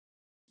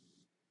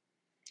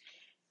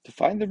To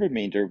find the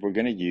remainder, we're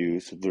going to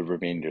use the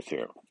remainder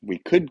theorem. We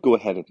could go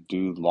ahead and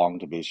do long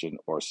division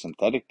or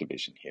synthetic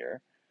division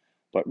here,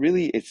 but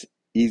really it's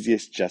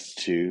easiest just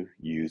to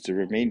use the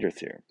remainder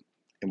theorem.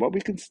 And what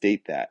we can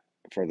state that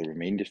for the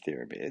remainder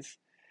theorem is,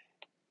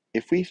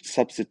 if we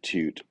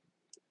substitute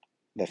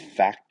the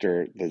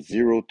factor, the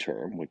zero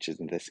term, which is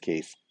in this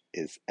case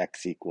is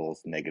x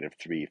equals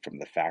 -3 from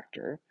the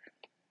factor,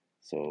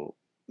 so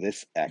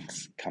this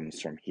x comes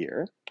from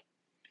here,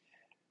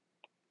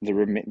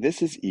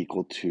 this is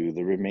equal to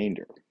the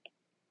remainder.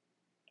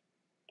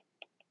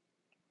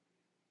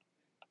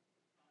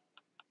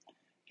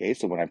 Okay,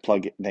 so when I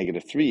plug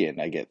 -3 in,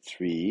 I get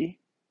 3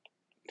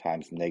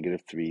 times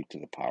 -3 to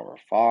the power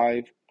of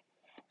 5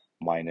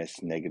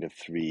 minus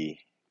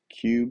 -3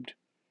 cubed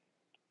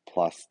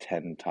plus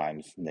 10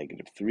 times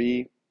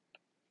 -3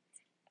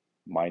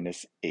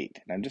 minus 8.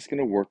 And I'm just going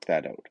to work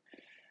that out.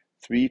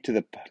 3 to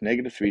the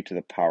 -3 to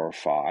the power of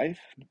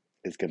 5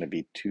 is going to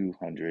be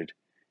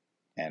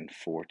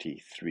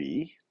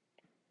 243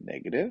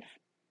 negative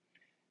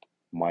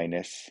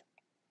minus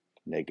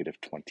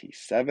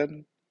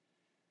 -27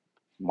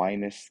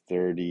 minus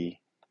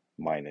 30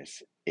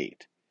 minus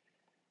 8.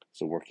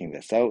 So working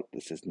this out,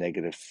 this is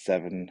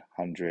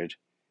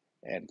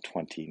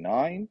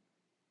 -729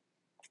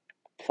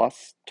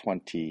 plus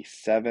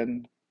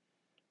 27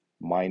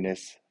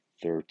 minus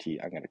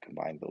 30. I'm going to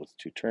combine those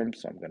two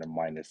terms, so I'm going to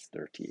minus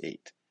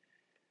 38.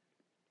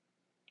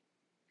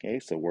 Okay,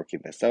 so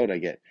working this out, I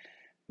get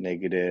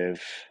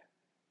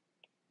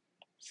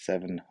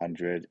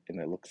 -700, and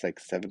it looks like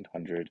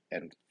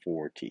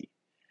 740.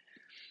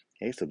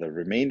 Okay, so the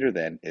remainder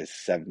then is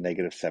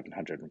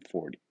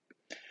 -740.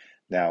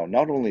 Now,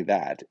 not only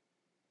that,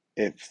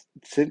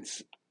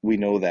 since we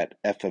know that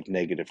f of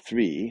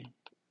 -3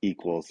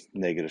 equals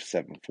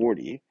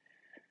 -740,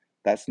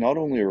 that's not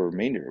only a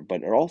remainder,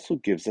 but it also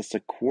gives us a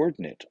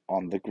coordinate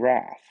on the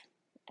graph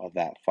of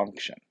that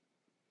function.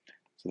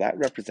 So that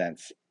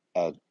represents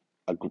a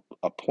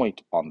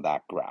point on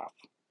that graph.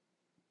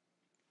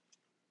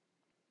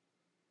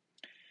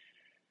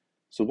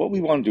 So what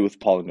we want to do with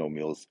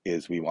polynomials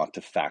is we want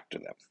to factor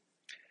them.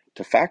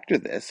 To factor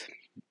this,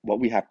 what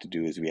we have to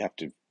do is we have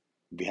to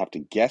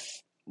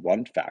guess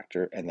one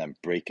factor and then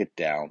break it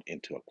down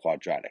into a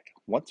quadratic.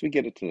 Once we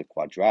get it to the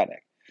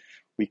quadratic,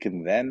 we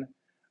can then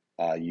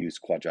use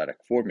quadratic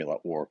formula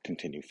or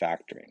continue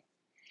factoring.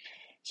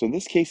 So in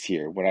this case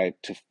here, when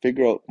to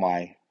figure out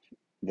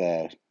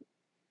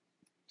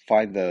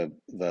find the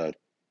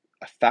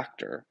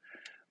factor,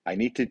 I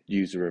need to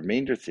use a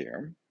remainder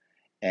theorem,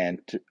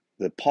 and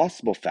the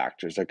possible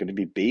factors are going to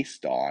be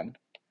based on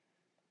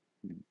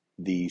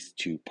these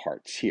two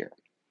parts here.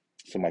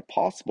 So my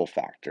possible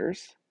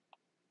factors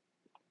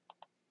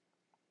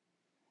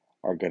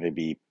are going to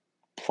be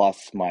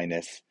plus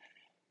minus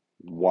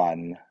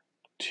 1,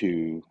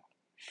 2,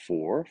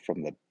 4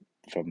 from the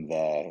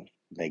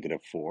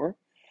 -4.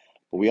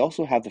 But we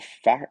also have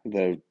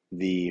the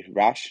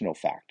rational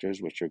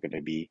factors, which are going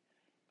to be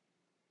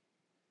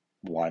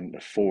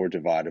 4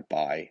 divided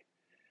by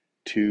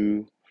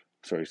 2.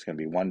 Sorry, it's going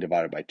to be 1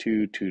 divided by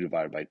 2, 2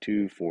 divided by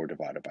 2, 4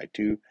 divided by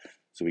 2.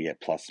 So we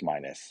get plus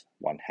minus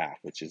 1/2,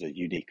 which is a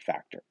unique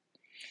factor.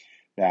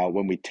 Now,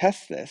 when we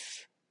test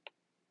this,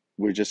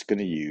 we're just going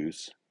to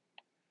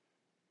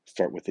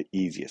start with the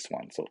easiest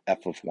one, so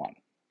f of 1.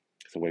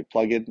 So we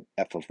plug in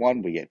f of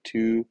 1, we get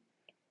 2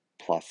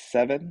 plus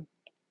 7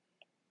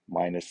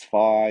 minus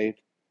 5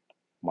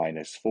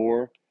 minus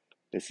 4.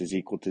 This is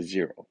equal to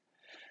 0.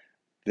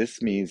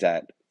 This means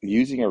that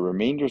using a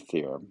remainder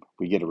theorem,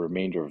 we get a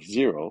remainder of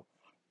 0.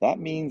 That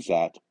means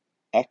that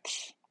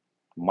x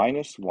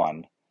minus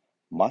 1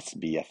 must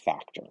be a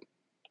factor.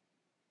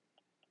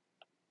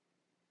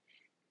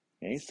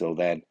 Okay, so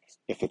then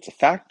if it's a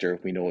factor,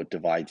 we know it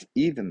divides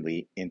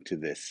evenly into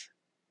this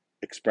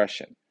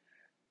expression.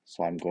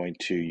 So I'm going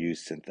to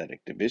use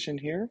synthetic division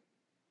here.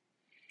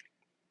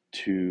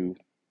 2,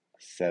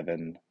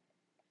 7,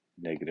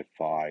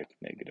 -5,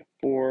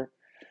 -4.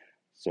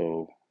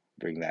 So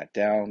bring that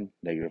down.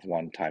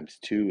 -1 times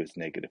 2 is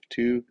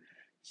 -2.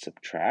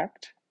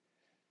 Subtract.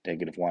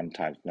 -1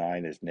 times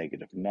 9 is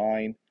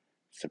 -9.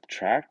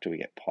 Subtract, we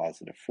get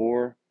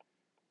 +4.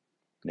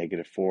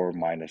 -4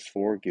 minus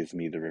 4 gives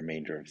me the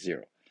remainder of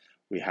 0.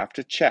 We have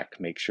to check,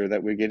 make sure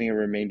that we're getting a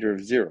remainder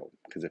of 0,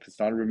 because if it's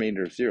not a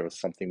remainder of 0,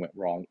 something went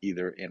wrong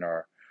either in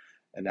our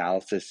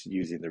analysis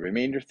using the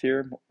remainder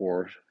theorem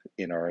or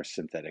in our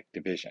synthetic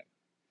division.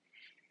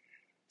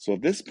 So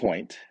at this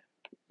point,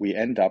 we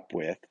end up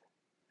with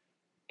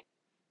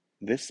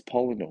this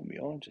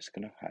polynomial. I'm just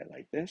going to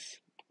highlight this.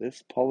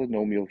 This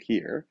polynomial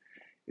here,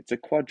 it's a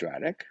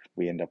quadratic.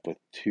 We end up with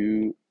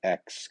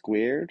 2x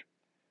squared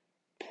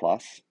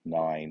plus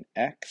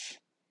 9x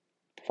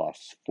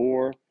plus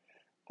 4.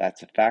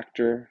 That's a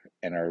factor,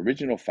 and our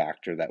original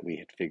factor that we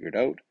had figured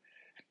out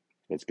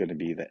was going to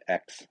be the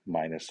x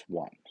minus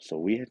 1. So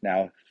we have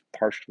now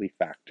partially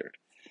factored.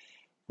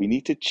 We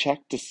need to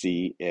check to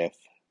see if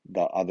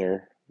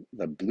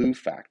the blue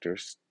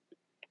factors,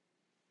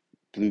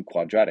 blue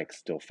quadratic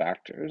still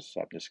factors.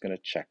 So I'm just going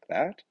to check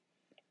that.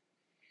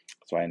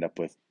 So I end up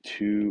with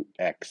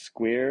 2x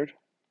squared.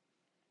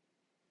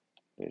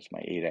 There's my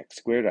 8x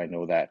squared. I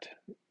know that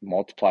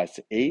multiplies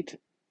to 8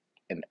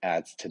 and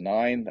adds to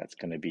 9. That's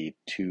going to be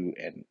 8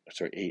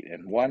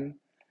 and 1.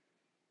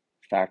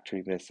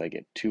 Factoring this, I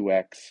get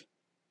 2x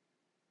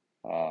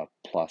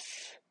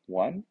plus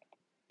 1.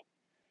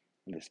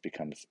 And this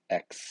becomes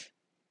x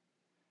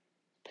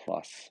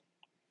plus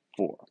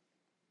 4.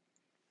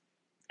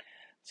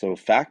 So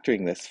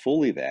factoring this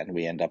fully then,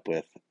 we end up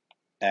with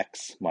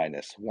x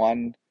minus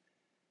 1,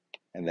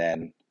 and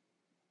then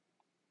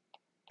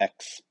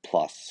x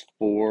plus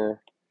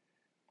 4,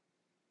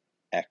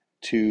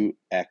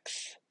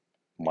 2x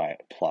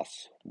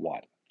plus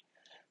 1.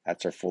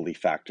 That's our fully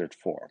factored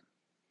form.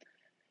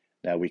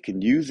 Now we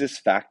can use this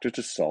factor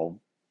to solve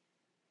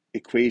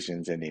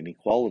equations and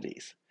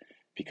inequalities,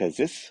 because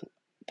this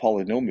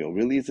polynomial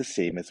really is the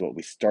same as what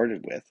we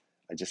started with.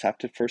 I just have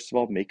to first of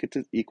all make it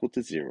equal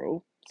to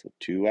 0. So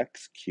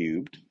 2x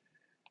cubed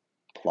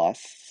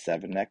plus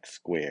 7x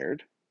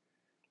squared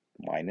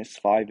minus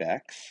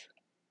 5x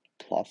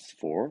plus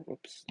 4,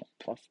 oops, not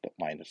plus, but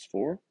minus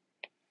 4.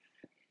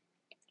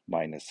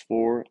 Minus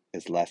 4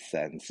 is less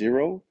than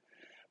 0.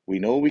 We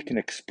know we can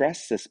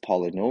express this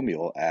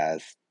polynomial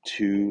as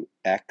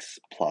 2x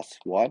plus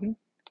 1,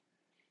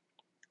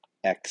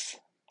 x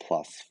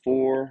plus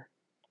 4,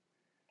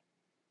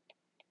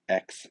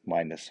 x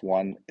minus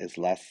 1 is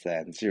less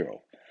than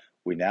 0.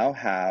 We now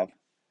have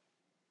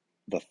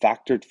the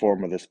factored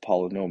form of this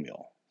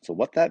polynomial. So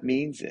what that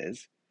means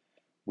is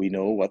we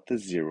know what the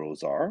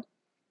zeros are.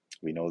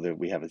 We know that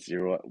we have a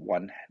 0 at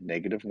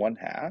negative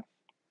 1/2.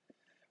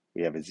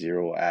 We have a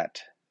 0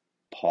 at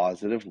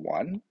positive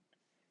 1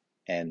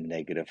 and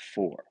negative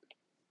 4.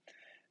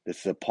 This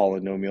is a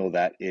polynomial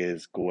that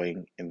is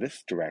going in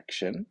this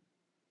direction.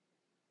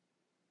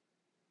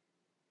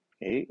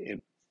 Okay,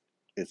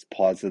 it's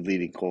positive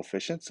leading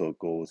coefficient, so it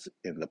goes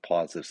in the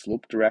positive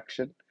slope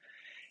direction.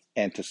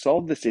 And to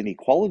solve this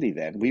inequality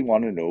then, we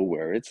want to know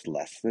where it's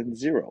less than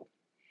 0.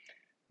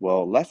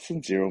 Well, less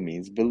than 0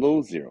 means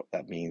below 0.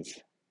 That means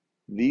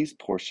these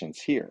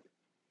portions here.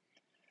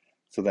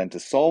 So then to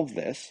solve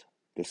this,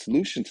 the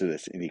solution to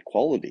this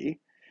inequality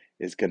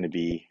is going to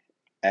be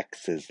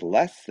x is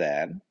less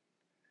than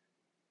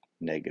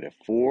negative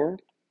 4.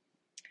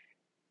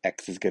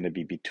 X is going to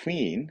be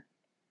between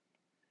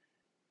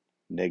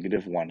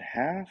negative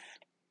 1/2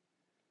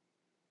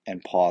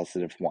 and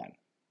positive 1.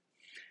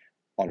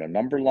 On a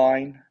number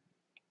line,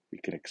 we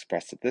can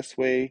express it this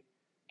way.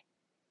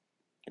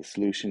 The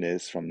solution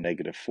is from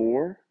negative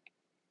 4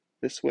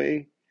 this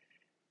way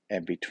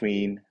and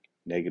between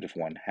negative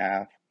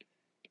 1/2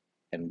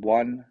 and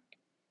 1.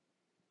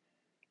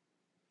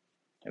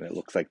 And it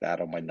looks like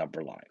that on my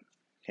number line.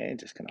 Okay,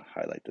 just going to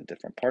highlight the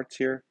different parts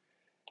here.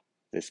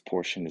 This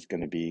portion is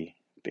going to be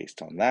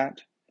based on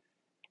that,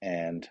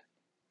 and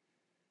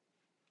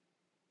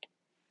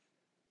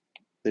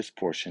this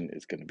portion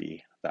is going to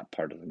be that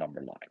part of the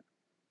number line.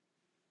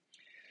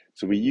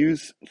 So we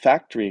use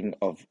factoring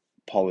of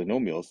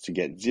polynomials to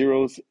get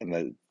zeros,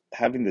 and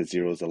having the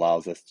zeros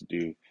allows us to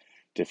do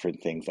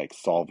different things like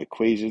solve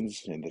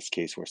equations. In this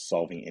case, we're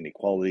solving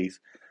inequalities.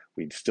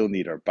 We still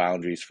need our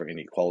boundaries for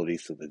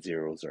inequalities, so the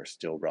zeros are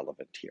still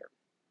relevant here.